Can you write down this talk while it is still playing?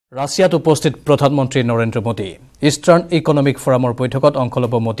ৰাছিয়াত উপস্থিত প্ৰধানমন্ত্ৰী নৰেন্দ্ৰ মোদী ইষ্টাৰ্ণ ইকনমিক ফৰামৰ বৈঠকত অংশ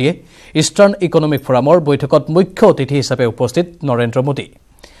ল'ব মোদীয়ে ইষ্টাৰ্ণ ইকনমিক ফৰামৰ বৈঠকত মুখ্য অতিথি হিচাপে উপস্থিত নৰেন্দ্ৰ মোদী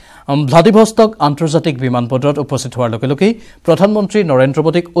ভ্লাদিভষ্টক আন্তৰ্জাতিক বিমানবন্দৰত উপস্থিত হোৱাৰ লগে লগে প্ৰধানমন্ত্ৰী নৰেন্দ্ৰ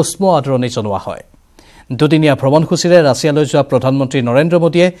মোদীক উষ্ম আদৰণি জনোৱা হয় দুদিনীয়া ভ্ৰমণসূচীৰে ৰাছিয়ালৈ যোৱা প্ৰধানমন্ত্ৰী নৰেন্দ্ৰ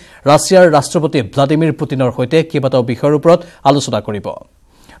মোদীয়ে ৰাছিয়াৰ ৰাষ্ট্ৰপতি ভ্লাদিমিৰ পুটিনৰ সৈতে কেইবাটাও বিষয়ৰ ওপৰত আলোচনা কৰিব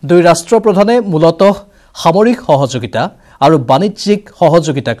দুই ৰাষ্ট্ৰপ্ৰধানে মূলতঃ সামৰিক সহযোগিতা আৰু বাণিজ্যিক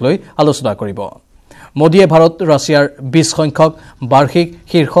সহযোগিতাক লৈ আলোচনা কৰিব মোদীয়ে ভাৰত ৰাছিয়াৰ 20 সংখ্যক বাৰ্ষিক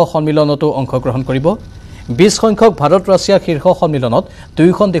শীৰ্ষ সন্মিলনতো অংশগ্ৰহণ কৰিব 20 সংখ্যক ভাৰত ৰাছিয়া শীৰ্ষ সন্মিলনত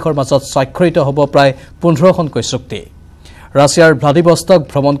দুয়োখন দেশৰ মাজত স্বাক্ষৰিত হ'ব প্ৰায় 15খনকৈ চুক্তি ৰাছিয়াৰ ভ্লাদিভষ্টক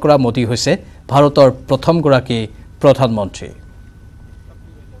ভ্ৰমণ কৰা মোদী হৈছে ভাৰতৰ প্ৰথমগৰাকী প্ৰধানমন্ত্ৰী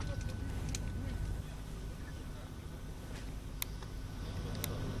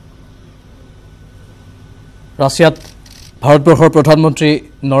ৰাছিয়াত ভাৰতবৰ্ষৰ প্ৰধানমন্ত্ৰী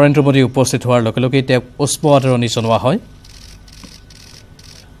নৰেন্দ্ৰ মোদী উপস্থিত হোৱাৰ লগে লগে তেওঁক উষ্ম আদৰণি জনোৱা হয়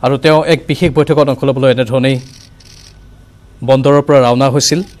আৰু তেওঁ এক বিশেষ বৈঠকত অংশ ল'বলৈ এনেধৰণেই বন্দৰৰ পৰা ৰাওনা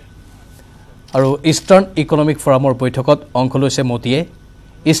হৈছিল আৰু ইষ্টাৰ্ণ ইকনমিক ফৰামৰ বৈঠকত অংশ লৈছে মোদীয়ে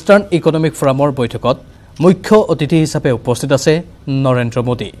ইষ্টাৰ্ণ ইকনমিক ফৰামৰ বৈঠকত মুখ্য অতিথি হিচাপে উপস্থিত আছে নৰেন্দ্ৰ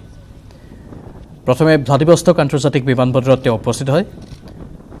মোদী প্ৰথমে ভ্লাদিভষ্টক আন্তৰ্জাতিক বিমানবন্দৰত তেওঁ উপস্থিত হয়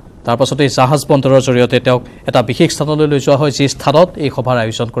তাৰ পাছতে জাহাজ বন্দৰৰ জৰিয়তে তেওঁক এটা বিশেষ স্থানলৈ লৈ যোৱা হয় যি স্থানত এই সভাৰ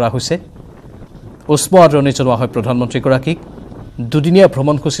আয়োজন কৰা হৈছে উষ্ম আদৰণি জনোৱা হয় প্ৰধানমন্ত্ৰীগৰাকীক দুদিনীয়া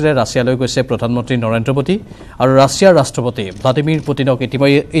ভ্ৰমণসূচীৰে ৰাছিয়ালৈ গৈছে প্ৰধানমন্ত্ৰী নৰেন্দ্ৰ মোদী আৰু ৰাছিয়াৰ ৰাষ্ট্ৰপতি ভ্লাদিমিৰ পুটিনক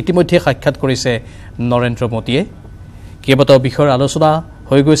ইতিমধ্যে সাক্ষাৎ কৰিছে নৰেন্দ্ৰ মোদীয়ে কেইবাটাও বিষয়ৰ আলোচনা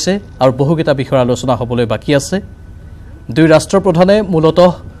হৈ গৈছে আৰু বহুকেইটা বিষয়ৰ আলোচনা হ'বলৈ বাকী আছে দুই ৰাষ্ট্ৰপ্ৰধানে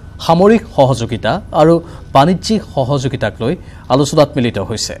মূলতঃ সামৰিক সহযোগিতা আৰু বাণিজ্যিক সহযোগিতাক লৈ আলোচনাত মিলিত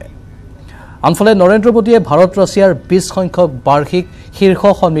হৈছে আনফালে নৰেন্দ্ৰ মোদীয়ে ভাৰত ৰাছিয়াৰ 20 সংখ্যক বাৰ্ষিক শীৰ্ষ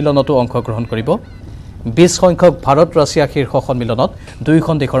সন্মিলনতো অংশগ্ৰহণ কৰিব 20 সংখ্যক ভাৰত ৰাছিয়া শীৰ্ষ সন্মিলনত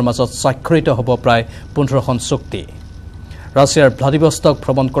দুয়োখন দেশৰ মাজত স্বাক্ষৰিত হ'ব প্ৰায় 15খন চুক্তি ৰাছিয়াৰ ভ্লাদিভষ্টক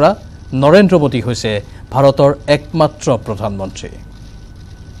ভ্ৰমণ কৰা নৰেন্দ্ৰ মোদী হৈছে ভাৰতৰ একমাত্ৰ প্ৰধানমন্ত্ৰী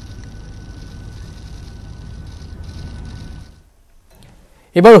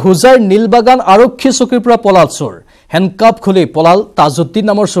এবাৰ হুজাৰ নীলবাগান আৰক্ষী চকীৰ পৰা পলাল চোৰ হেণ্ডকাপ খুলি পলাল তাজউদ্দিন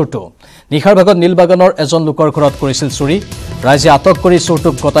নামৰ চোৰটো নিশাৰ ভাগত নীলবাগানৰ এজন লোকৰ ঘৰত কৰিছিল চুৰি ৰাইজে আটক কৰি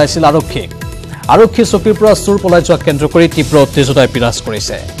চোৰটোক গতাইছিল আৰক্ষী চকীৰ পৰা চোৰ পলাই যোৱা কেন্দ্ৰ কৰি তীব্ৰ উত্তেজনাই বিৰাজ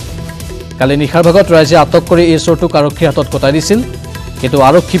কৰিছে কালি নিশাৰ ভাগত ৰাইজে আটক কৰি এই চোৰটোক আৰক্ষীৰ হাতত গতাই দিছিল কিন্তু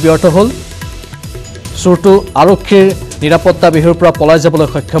আৰক্ষী ব্যৰ্থ হ'ল চোৰটো আৰক্ষীৰ নিৰাপত্তা বিহুৰ পৰা পলাই যাবলৈ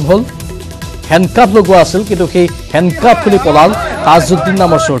সক্ষম হ'ল হেণ্ডকাপ লগোৱা আছিল কিন্তু সেই হেণ্ডকাপ খুলি পলাল তাজউদ্দিন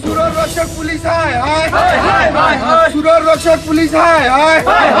নামৰ চোৰটো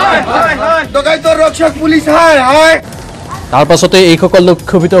তাৰ পাছতে এইসকল লোক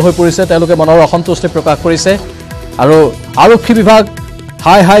ক্ষোভিত হৈ পৰিছে তেওঁলোকে মনৰ অসন্তুষ্টি প্ৰকাশ কৰিছে আৰু আৰক্ষী বিভাগ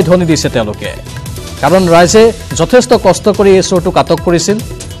হাই হাই ধ্বনি দিছে তেওঁলোকে কাৰণ ৰাইজে যথেষ্ট কষ্ট কৰি এই চোৰটোক আটক কৰিছিল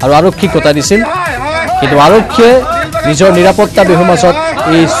আৰু আৰক্ষীক গতাই দিছিল কিন্তু আৰক্ষীয়ে নিজৰ নিৰাপত্তা বিহুৰ মাজত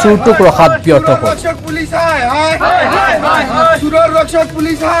এই চোৰটোক ৰখাত ব্যৰ্থ হ'ল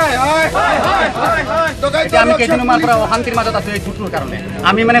আমি কেইদিনমান পৰা অশান্তিৰ মাজত আছো এই চোৰটোৰ কাৰণে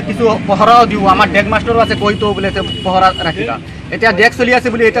আমি মানে কিছু পহৰাও দিওঁ আমাৰ ডেগ মাষ্টাৰো আছে কৈতো বোলে পহৰা ৰাখিবা এতিয়া ডেগ চলি আছে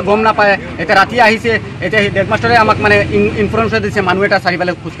বুলি এতিয়া গম নাপায় এতিয়া ৰাতি আহিছে এতিয়া ডেগ মাষ্টাৰে আমাক মানে ইনফৰমেশ্যন দিছে মানুহ এটা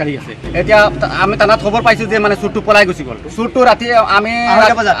চাৰিফালে খোজকাঢ়ি আছে এতিয়া আমি তাত খবৰ পাইছোঁ যে মানে চোৰটো পলাই গুচি গ'ল চোৰটো ৰাতি আমি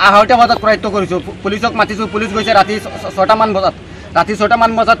 8টা বজাত প্ৰয়ত্ন কৰিছোঁ পুলিচক মাতিছোঁ পুলিচ গৈছে ৰাতি 6টামান বজাত ৰাতি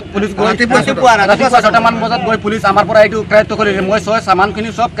 6টামান বজাত পুলিচ গৈ ৰাতিপুৱা 6টামান বজাত গৈ পুলিচ আমাৰ পৰা এইটো ক্ৰায়ত্ব কৰিলে মই সামানখিনি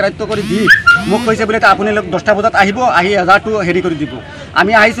চব ক্ৰায়ত্ব কৰি দি মোক কৈছে বোলে আপুনি 10টা বজাত আহিব আহি এজাৰটো হেৰি কৰি দিব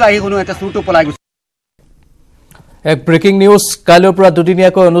আমি আহিছোঁ আহি শুনো এতিয়া চোৰটো পলাই গৈছে এক ব্ৰেকিং নিউজ কাইলৈৰ পৰা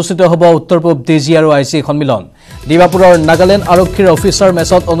দুদিনীয়াকৈ অনুষ্ঠিত হ'ব উত্তৰ পূব ডিজি আৰু আইচি সন্মিলন ডিমাপুৰৰ নাগালেণ্ড আৰক্ষীৰ অফিচাৰ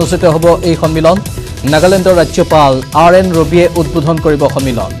মেচত অনুষ্ঠিত হ'ব এই সন্মিলন নাগালেণ্ডৰ ৰাজ্যপাল RN ৰবিয়ে উদ্বোধন কৰিব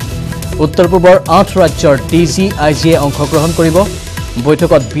সন্মিলন উত্তৰ পূবৰ 8 ৰাজ্যৰ ডিজি আইজিয়ে অংশগ্ৰহণ কৰিব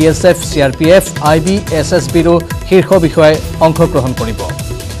বৈঠকত BSF CRPF IB SSBৰো শীৰ্ষ বিষয়াই অংশগ্ৰহণ কৰিব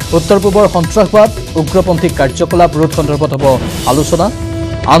উত্তৰ পূবৰ সন্ত্ৰাসবাদ উগ্ৰপন্থী কাৰ্যকলাপ ৰোধ সন্দৰ্ভত হ'ব আলোচনা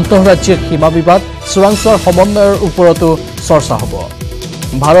আন্তঃৰাজ্যিক সীমা বিবাদ চোৰাংচোৱাৰ সমন্বয়ৰ ওপৰতো চৰ্চা হ'ব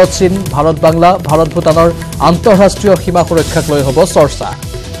ভাৰত চীন ভাৰত বাংলা ভাৰত ভূটানৰ আন্তঃৰাষ্ট্ৰীয় সীমা সুৰক্ষাক লৈ হ'ব চৰ্চা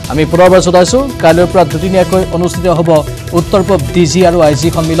আমি পুনৰবাৰ জনাইছোঁ কাইলৈৰ পৰা দুদিনীয়াকৈ অনুষ্ঠিত হ'ব উত্তৰ পূব ডিজি আৰু আইজি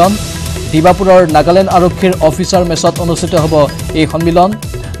সন্মিলন ডিমাপুৰৰ নাগালেণ্ড আৰক্ষীৰ অফিচাৰ মেচত অনুষ্ঠিত হ'ব এই সন্মিলন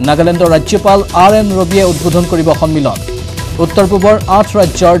নাগালেণ্ডৰ ৰাজ্যপাল RN ৰবিয়ে উদ্বোধন কৰিব সন্মিলন উত্তৰ পূবৰ 8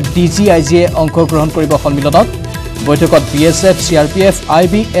 ৰাজ্যৰ ডিজি আইজিয়ে অংশগ্ৰহণ কৰিব সন্মিলনত বৈঠকত BSF CRPF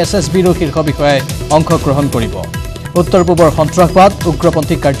IB SSBৰো শীৰ্ষ বিষয়াই অংশগ্ৰহণ কৰিব উত্তৰ পূবৰ সন্ত্ৰাসবাদ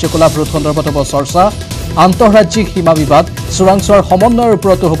উগ্ৰপন্থী কাৰ্যকলাপ ৰোধ সন্দৰ্ভত হ'ব চৰ্চা আন্তঃৰাজ্যিক সীমা বিবাদ চোৰাংচোৱাৰ সমন্বয়ৰ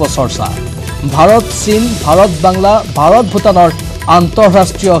ওপৰতো হ'ব চৰ্চা ভাৰত চীন ভাৰত বাংলা ভাৰত ভূটানৰ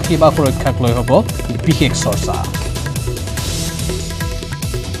আন্তঃৰাষ্ট্ৰীয় সীমা সুৰক্ষাক লৈ হ'ব বিশেষ চৰ্চা